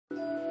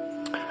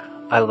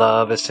I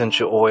love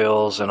essential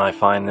oils, and I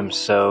find them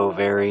so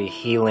very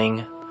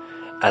healing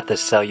at the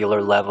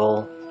cellular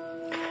level.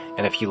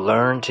 And if you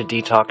learn to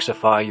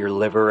detoxify your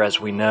liver, as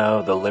we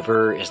know, the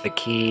liver is the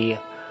key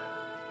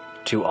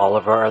to all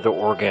of our other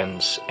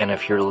organs. And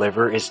if your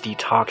liver is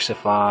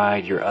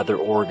detoxified, your other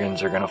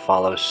organs are going to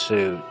follow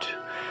suit.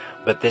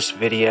 But this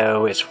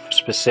video is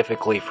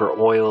specifically for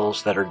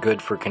oils that are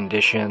good for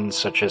conditions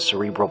such as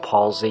cerebral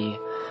palsy.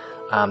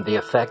 The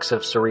effects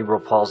of cerebral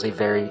palsy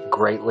vary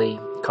greatly,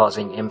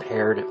 causing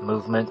impaired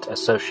movement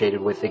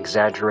associated with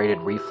exaggerated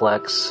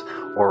reflex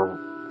or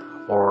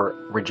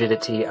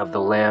rigidity of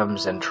the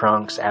limbs and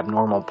trunks,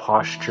 abnormal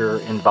posture,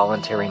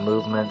 involuntary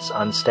movements,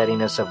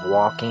 unsteadiness of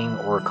walking,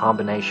 or a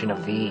combination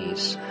of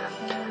these.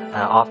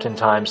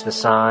 Oftentimes the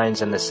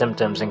signs and the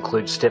symptoms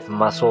include stiff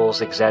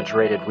muscles,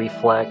 exaggerated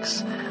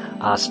reflex,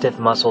 stiff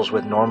muscles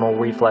with normal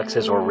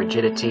reflexes or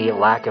rigidity,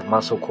 lack of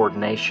muscle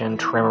coordination,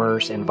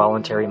 tremors,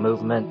 involuntary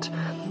movement,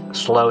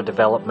 slow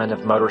development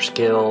of motor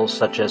skills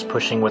such as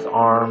pushing with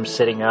arms,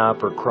 sitting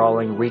up or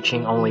crawling,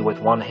 reaching only with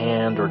one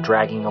hand or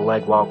dragging a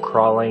leg while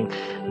crawling,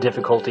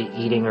 difficulty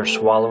eating or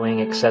swallowing,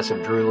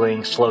 excessive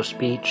drooling, slow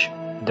speech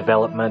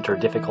development or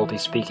difficulty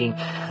speaking.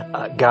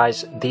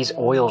 Guys, these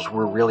oils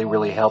will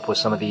really help with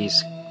some of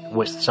these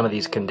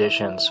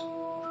conditions.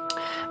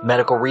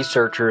 Medical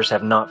researchers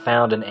have not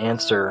found an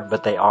answer,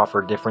 but they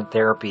offer different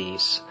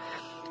therapies.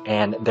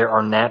 And there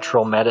are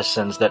natural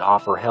medicines that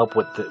offer help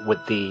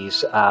with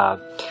these.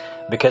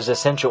 Because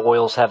essential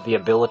oils have the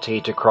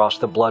ability to cross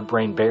the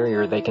blood-brain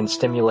barrier, they can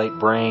stimulate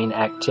brain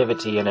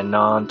activity in a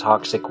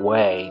non-toxic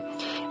way.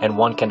 And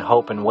one can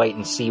hope and wait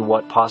and see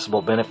what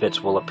possible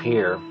benefits will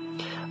appear.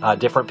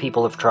 Different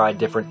people have tried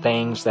different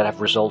things that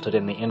have resulted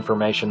in the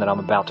information that I'm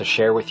about to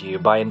share with you.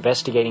 By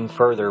investigating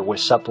further with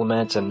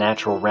supplements and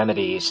natural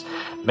remedies,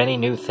 many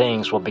new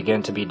things will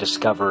begin to be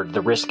discovered.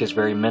 The risk is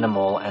very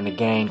minimal, and the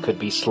gain could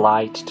be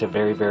slight to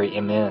very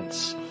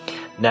immense.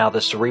 Now, the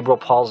cerebral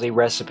palsy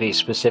recipe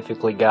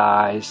specifically,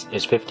 guys,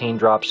 is 15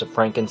 drops of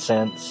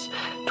frankincense,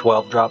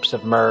 12 drops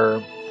of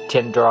myrrh,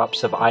 10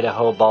 drops of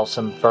Idaho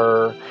balsam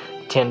fir,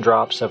 10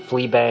 drops of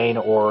fleabane,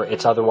 or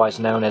it's otherwise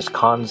known as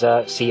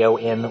Conyza,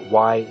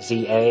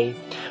 C-O-N-Y-Z-A,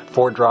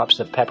 4 drops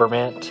of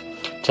peppermint.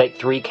 Take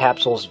 3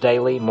 capsules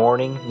daily,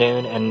 morning,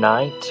 noon, and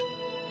night.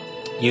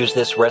 Use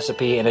this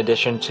recipe in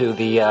addition to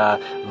the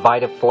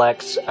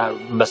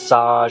VitaFlex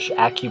massage,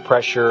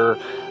 acupressure,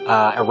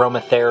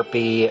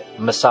 aromatherapy,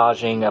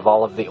 massaging of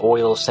all of the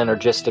oils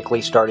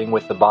synergistically, starting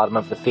with the bottom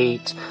of the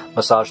feet.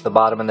 Massage the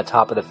bottom and the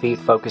top of the feet,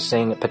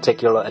 focusing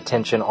particular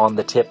attention on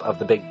the tip of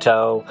the big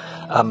toe.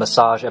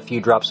 Massage a few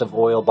drops of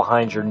oil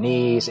behind your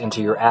knees,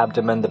 into your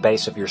abdomen, the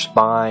base of your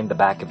spine, the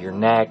back of your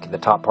neck, the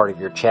top part of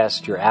your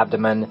chest, your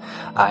abdomen,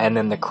 and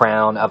then the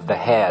crown of the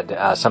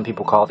head. Some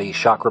people call these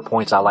chakra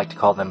points. I like to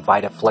call them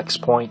VitaFlex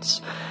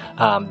points.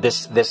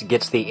 This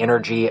gets the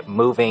energy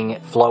moving,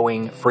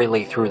 flowing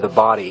freely through the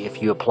body.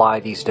 If you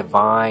apply these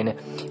divine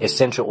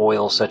essential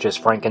oils such as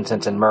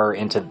frankincense and myrrh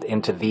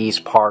into these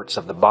parts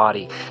of the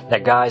body. Now,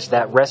 guys,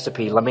 that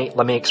recipe, let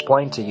me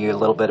explain to you a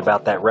little bit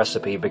about that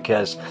recipe,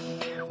 because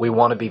we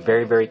want to be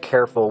very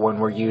careful when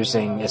we're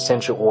using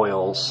essential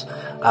oils.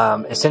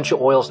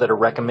 Essential oils that are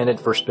recommended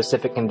for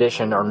specific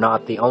condition are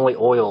not the only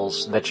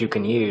oils that you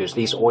can use.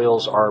 These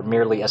oils are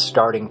merely a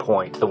starting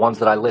point. The ones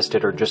that I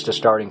listed are just a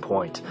starting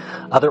point.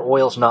 Other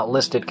oils not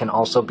listed can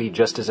also be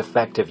just as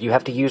effective. You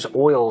have to use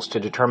oils to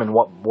determine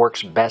what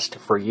works best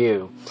for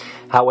you.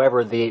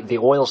 However, the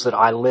oils that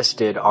I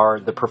listed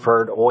are the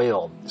preferred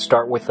oil.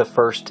 Start with the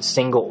first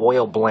single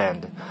oil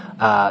blend.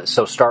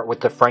 So start with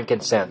the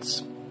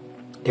frankincense.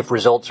 If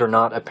results are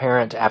not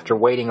apparent after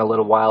waiting a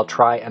little while,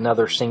 try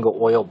another single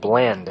oil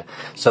blend.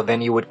 So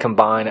then you would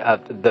combine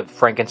the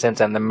frankincense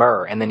and the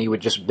myrrh, and then you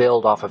would just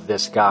build off of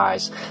this,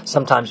 guys.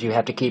 Sometimes you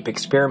have to keep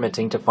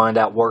experimenting to find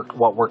out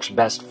what works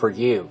best for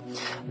you.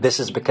 This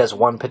is because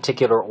one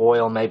particular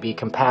oil may be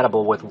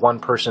compatible with one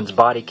person's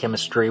body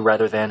chemistry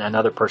rather than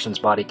another person's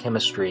body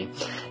chemistry.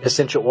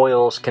 Essential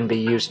oils can be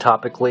used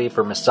topically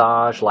for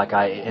massage, like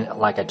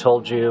I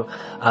told you.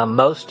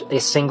 Most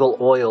single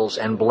oils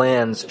and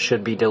blends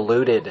should be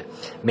diluted,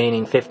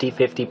 meaning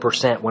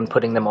 50% when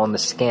putting them on the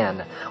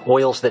skin.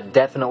 Oils that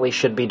definitely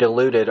should be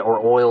diluted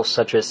are oils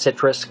such as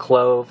citrus,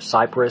 clove,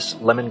 cypress,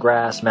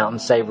 lemongrass, mountain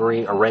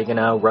savory,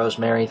 oregano,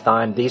 rosemary,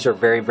 thyme. These are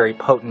very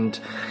potent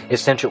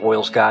essential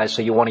oils, guys,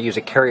 so you want to use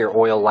a carrier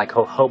oil like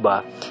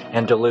jojoba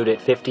and dilute it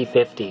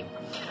 50-50.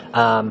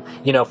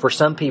 For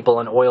some people,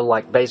 an oil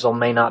like basil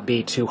may not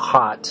be too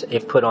hot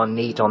if put on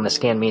neat on the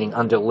skin, meaning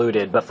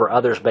undiluted, but for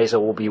others,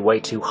 basil will be way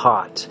too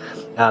hot.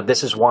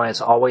 This is why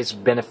it's always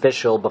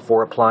beneficial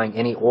before applying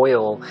any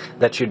oil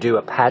that you do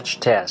a patch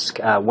test.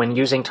 When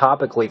using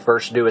topically,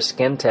 first do a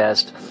skin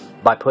test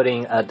by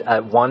putting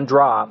one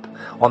drop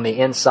on the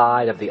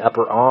inside of the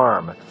upper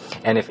arm.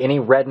 And if any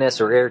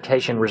redness or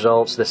irritation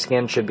results, the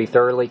skin should be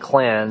thoroughly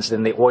cleansed,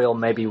 and the oil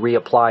may be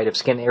reapplied. If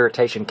skin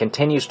irritation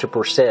continues to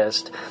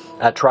persist,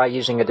 try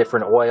using a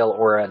different oil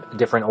or a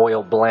different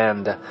oil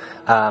blend.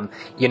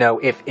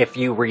 If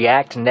you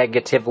react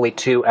negatively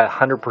to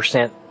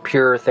 100%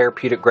 pure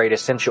therapeutic grade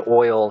essential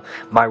oil,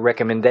 my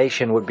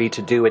recommendation would be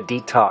to do a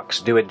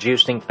detox, do a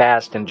juicing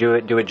fast and do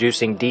a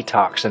juicing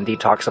detox and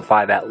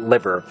detoxify that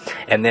liver,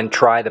 and then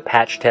try the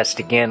patch test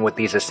again with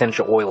these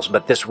essential oils.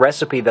 But this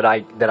recipe that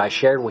I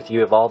shared with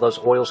you of all those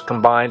oils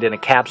combined in a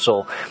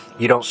capsule,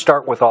 you don't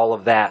start with all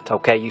of that,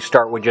 okay? You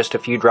start with just a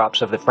few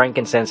drops of the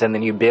frankincense and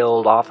then you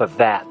build off of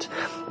that.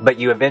 But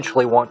you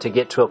eventually want to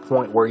get to a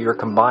point where you're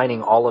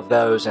combining all of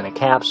those in a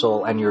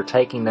capsule and you're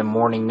taking them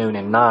morning, noon,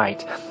 and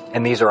night.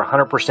 And these are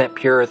 100%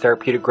 pure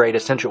therapeutic grade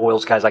essential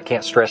oils, guys. I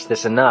can't stress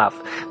this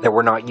enough, that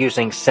we're not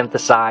using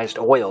synthesized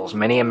oils.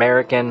 Many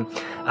American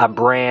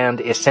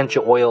brand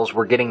essential oils,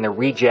 we're getting the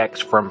rejects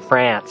from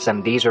France,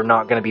 and these are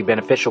not going to be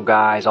beneficial,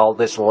 guys. All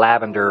this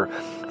lavender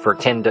for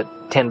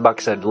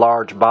 $10 a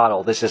large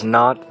bottle. This is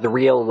not the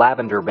real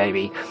lavender,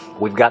 baby.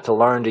 We've got to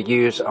learn to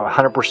use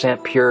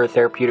 100% pure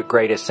therapeutic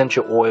grade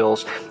essential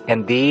oils.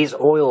 And these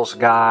oils,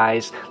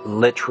 guys,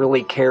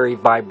 literally carry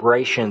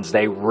vibrations.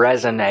 They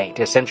resonate.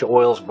 Essential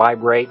oils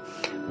vibrate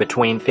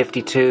between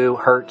 52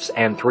 hertz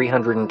and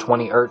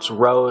 320 hertz,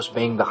 rose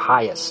being the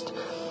highest.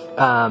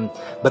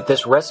 But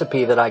this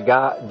recipe that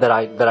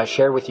I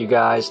shared with you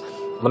guys,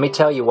 let me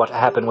tell you what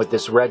happened with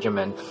this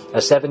regimen. A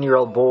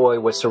 7-year-old boy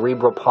with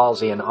cerebral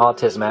palsy and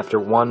autism, after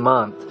 1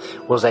 month,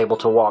 was able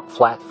to walk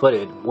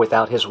flat-footed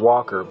without his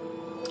walker.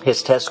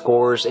 His test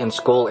scores in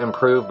school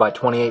improved by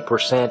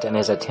 28% and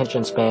his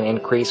attention span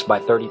increased by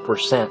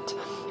 30%.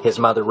 His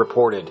mother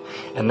reported.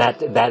 And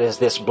that is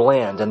this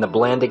blend. And the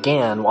blend,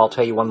 again, I'll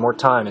tell you one more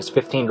time, is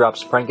 15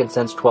 drops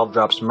frankincense, 12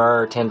 drops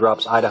myrrh, 10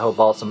 drops Idaho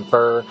balsam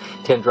fir,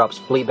 10 drops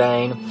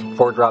fleabane,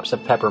 4 drops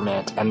of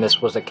peppermint. And this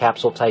was a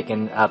capsule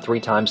taken 3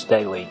 times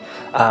daily.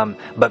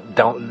 But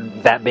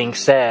that being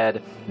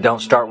said, don't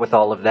start with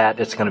all of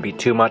that. It's going to be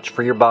too much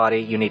for your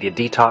body. You need to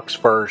detox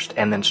first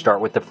and then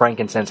start with the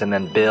frankincense and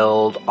then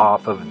build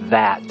off of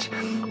that.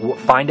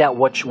 Find out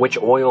which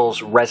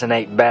oils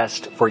resonate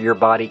best for your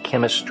body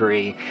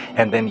chemistry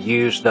and then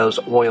use those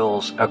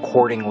oils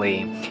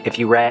accordingly. If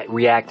you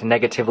react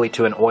negatively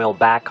to an oil,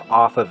 back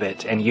off of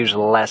it and use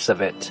less of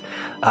it.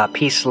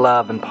 Peace,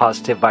 love, and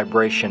positive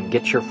vibration.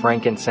 Get your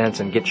frankincense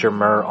and get your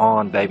myrrh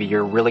on, baby.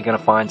 You're really going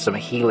to find some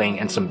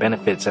healing and some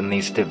benefits in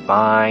these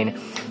divine,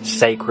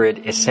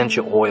 sacred,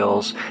 essential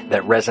oils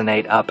that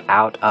resonate up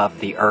out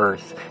of the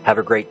earth. Have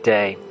a great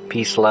day.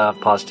 Peace, love,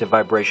 positive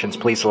vibrations.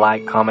 Please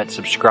like, comment,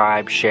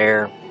 subscribe,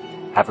 share.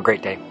 Have a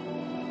great day.